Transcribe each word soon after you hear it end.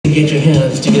to get your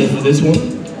hands together for this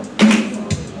one.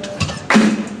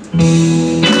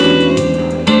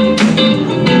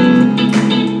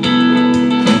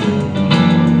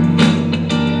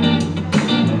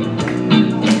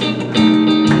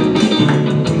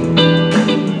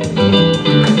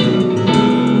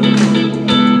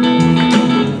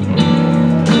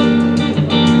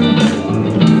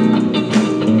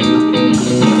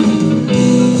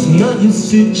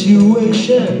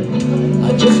 Situation, I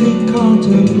just need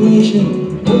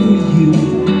contemplation over you.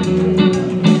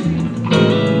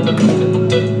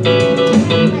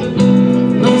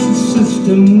 Not so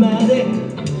systematic,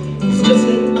 it's just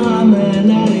that I'm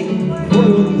an addict for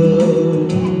your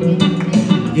love.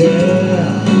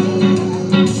 Yeah,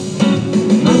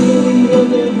 I'm the one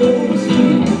that holds you.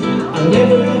 I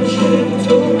never ever should have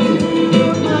told you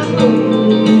you're my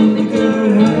only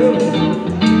girl.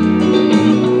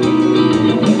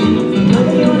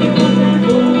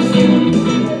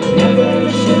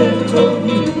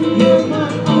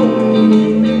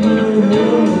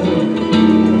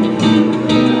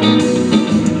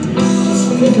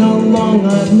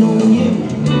 I've known you,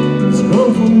 it's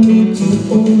wrong for me to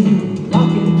own you,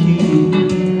 lock and key,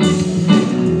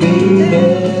 baby.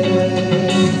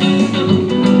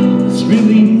 It's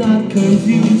really not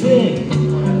confusing,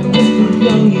 it's a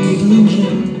young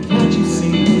illusion, can't you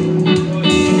see?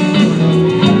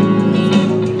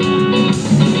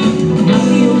 I'm not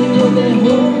the only one that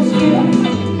holds you, I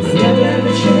never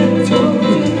ever should have told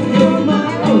you, you're my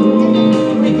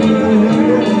only girl.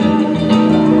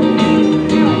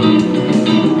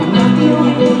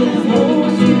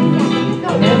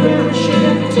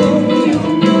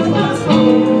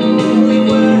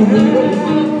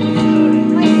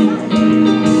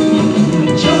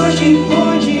 Georgy,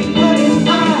 Porgy, put his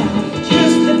eye,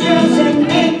 kiss the girls and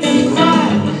make them cry.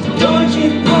 Georgy,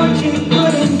 Porgy,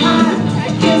 put his eye,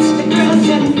 kiss the girls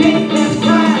and make them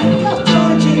cry.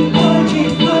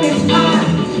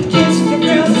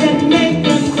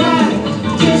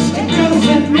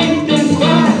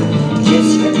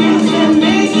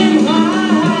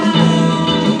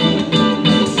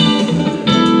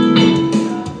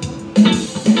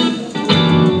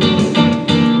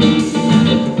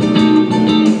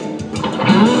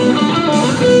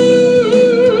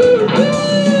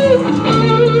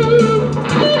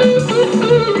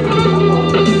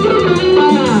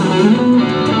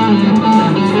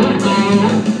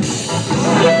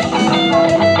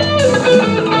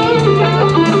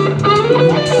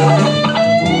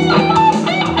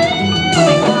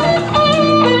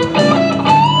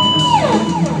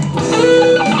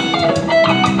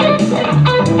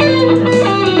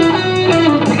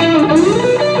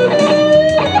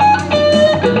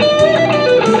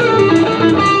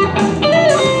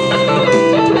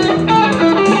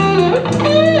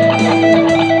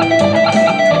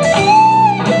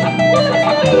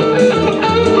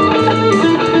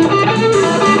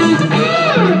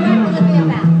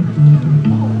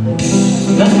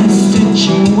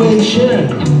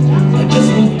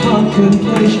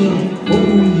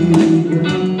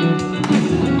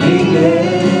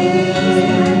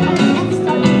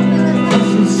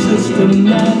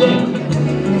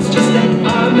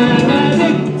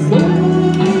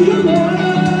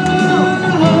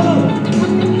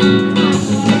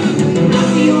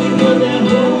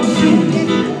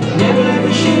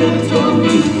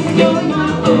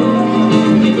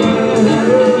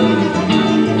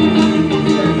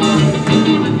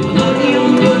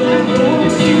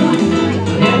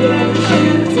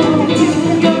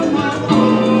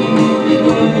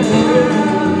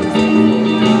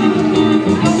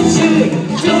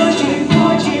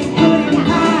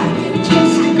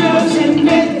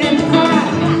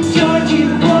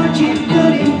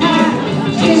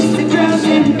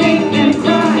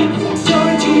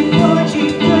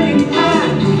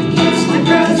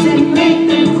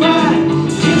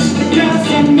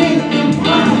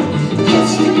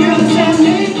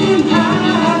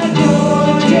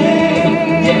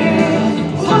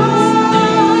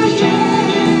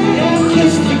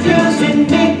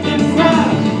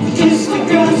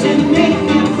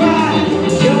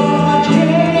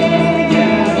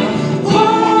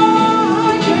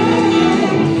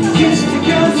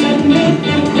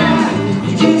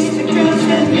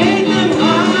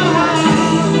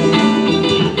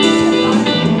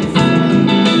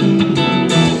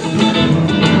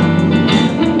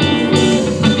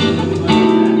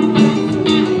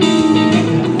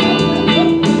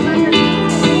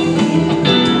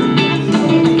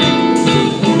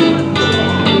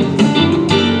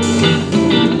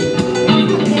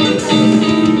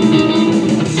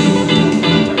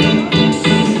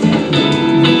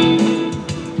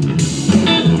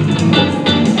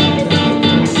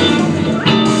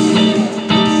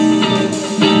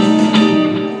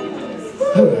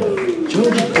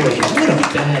 Georgy Porgy. What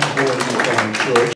a bad boy.